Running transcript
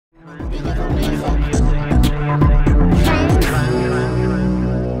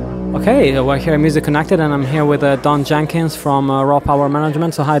Okay, we're here at Music Connected, and I'm here with Don Jenkins from Raw Power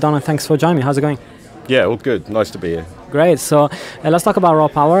Management. So hi Don, and thanks for joining me. How's it going? Yeah, all good. Nice to be here. Great. So let's talk about Raw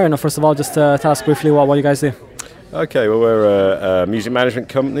Power. And first of all, just tell us briefly what you guys do. Okay, well, we're a music management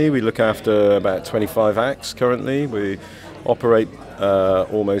company. We look after about 25 acts currently. We operate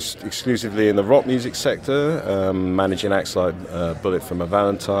almost exclusively in the rock music sector, managing acts like Bullet for My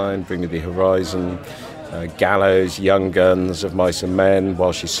Valentine, Bring Me the Horizon, Gallows, Young Guns, Of Mice and Men,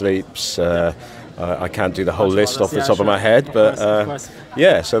 While She Sleeps. I can't do the whole list off the top of my head, but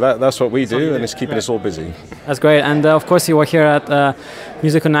yeah, so that's what we do, and it's keeping us all busy. That's great, and of course you were here at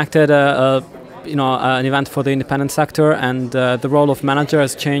Music Connected, an event for the independent sector, and the role of manager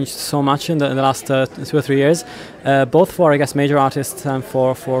has changed so much in the last 2 or 3 years, both for, I guess, major artists and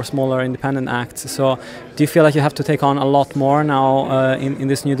for smaller independent acts. So do you feel like you have to take on a lot more now in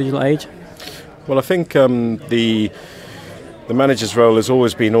this new digital age? Well, I think the manager's role has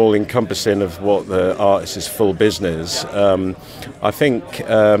always been all-encompassing of what the artist's full business. I think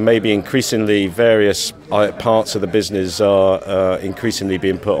maybe increasingly various parts of the business are increasingly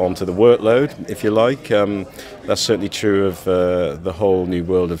being put onto the workload, if you like. That's certainly true of the whole new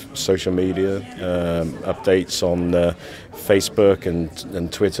world of social media, updates on Facebook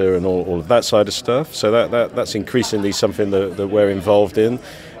and Twitter and all of that side of stuff. So that's increasingly something that we're involved in.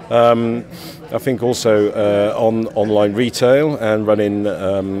 I think also on online retail and running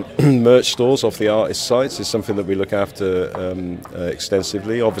merch stores off the artist sites is something that we look after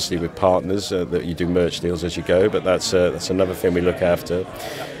extensively. Obviously with partners that you do merch deals as you go, but that's another thing we look after.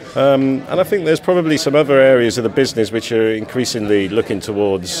 And I think there's probably some other areas of the business which are increasingly looking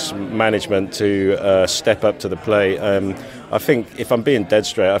towards management to step up to the plate. I think, if I'm being dead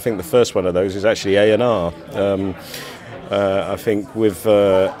straight, I think the first one of those is actually A&R. I think with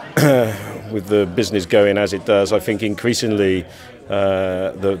the business going as it does, I think increasingly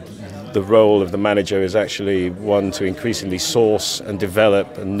the role of the manager is actually one to increasingly source and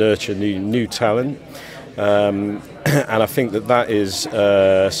develop and nurture new talent. And I think that is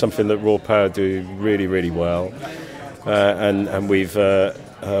something that Raw Power do really, really well. And we've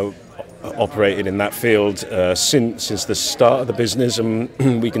operated in that field since the start of the business, and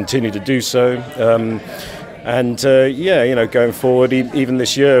we continue to do so. And going forward, even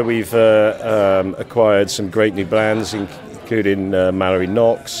this year, we've acquired some great new brands, including Mallory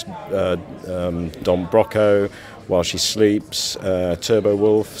Knox, Don Brocco, While She Sleeps, Turbo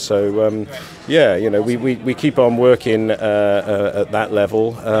Wolf. So we keep on working at that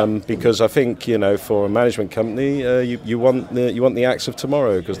level because I think for a management company, you want the acts of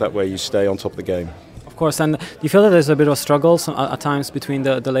tomorrow, because that way you stay on top of the game. Of course, and do you feel that there's a bit of a struggle at times between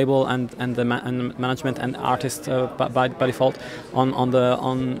the label and management and artists by default on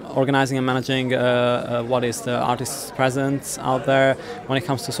organizing and managing what is the artist's presence out there when it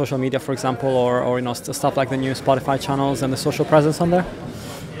comes to social media, for example, or stuff like the new Spotify channels and the social presence on there?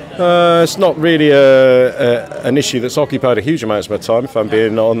 It's not really an issue that's occupied a huge amount of my time, if I'm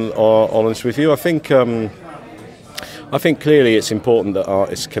being honest with you. I think clearly it's important that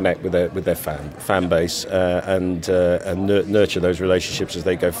artists connect with their fan base and nurture those relationships as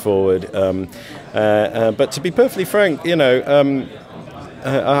they go forward. But to be perfectly frank, I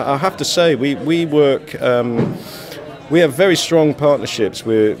have to say we work. We have very strong partnerships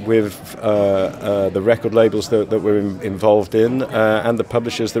with the record labels that we're involved in and the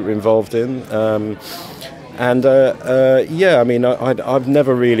publishers that we're involved in. I've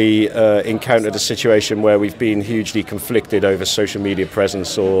never really encountered a situation where we've been hugely conflicted over social media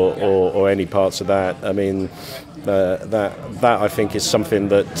presence or any parts of that. I mean, that I think is something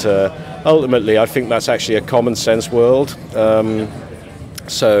that ultimately I think that's actually a common sense world.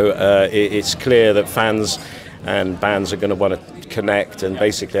 It's clear that fans and bands are going to want to connect, and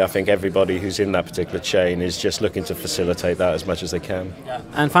basically I think everybody who's in that particular chain is just looking to facilitate that as much as they can. Yeah.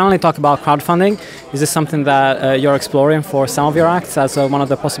 And finally, talk about crowdfunding. Is this something that you're exploring for some of your acts as one of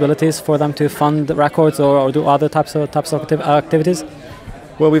the possibilities for them to fund records or do other types of activities?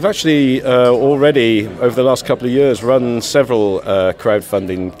 Well, we've actually already over the last couple of years run several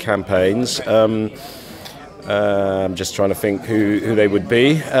crowdfunding campaigns. I'm just trying to think who they would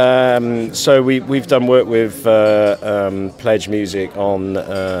be. So we've done work with Pledge Music on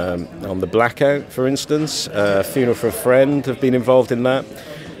the Blackout, for instance. Funeral for a Friend have been involved in that.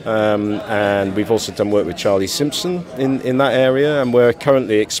 And we've also done work with Charlie Simpson in that area, and we're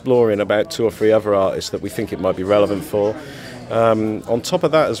currently exploring about 2 or 3 other artists that we think it might be relevant for. On top of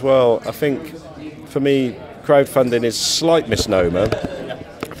that as well, I think for me crowdfunding is a slight misnomer.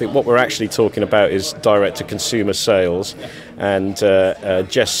 I think what we're actually talking about is direct-to-consumer sales, and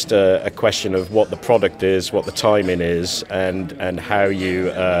just a question of what the product is, what the timing is, and how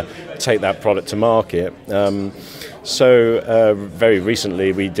you take that product to market. So very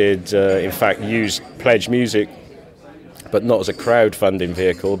recently we did, in fact, use Pledge Music, but not as a crowdfunding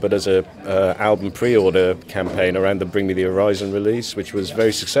vehicle, but as a album pre-order campaign around the Bring Me the Horizon release, which was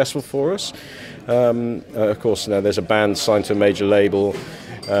very successful for us. Of course, now there's a band signed to a major label,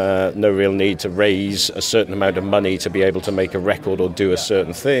 no real need to raise a certain amount of money to be able to make a record or do a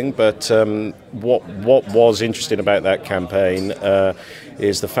certain thing. But what was interesting about that campaign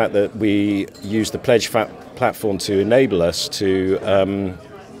is the fact that we used the Pledge platform to enable us to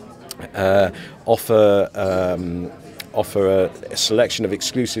offer a selection of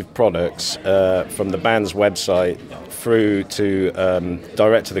exclusive products from the band's website through to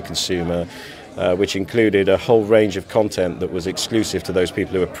direct to the consumer, which included a whole range of content that was exclusive to those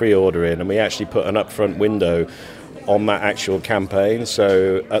people who were pre-ordering, and we actually put an upfront window on that actual campaign.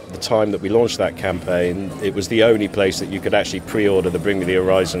 So at the time that we launched that campaign, it was the only place that you could actually pre-order the Bring Me the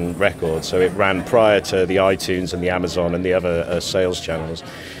Horizon record. So it ran prior to the iTunes and the Amazon and the other sales channels.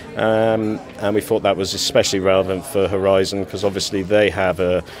 And we thought that was especially relevant for Horizon because obviously they have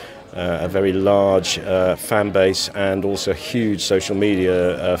a very large fan base and also a huge social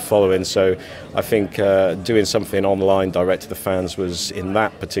media following. So I think doing something online direct to the fans was, in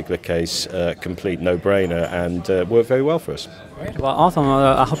that particular case, a complete no-brainer and worked very well for us. Great. Well, awesome.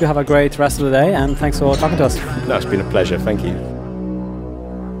 I hope you have a great rest of the day, and thanks for talking to us. No, it's been a pleasure. Thank you.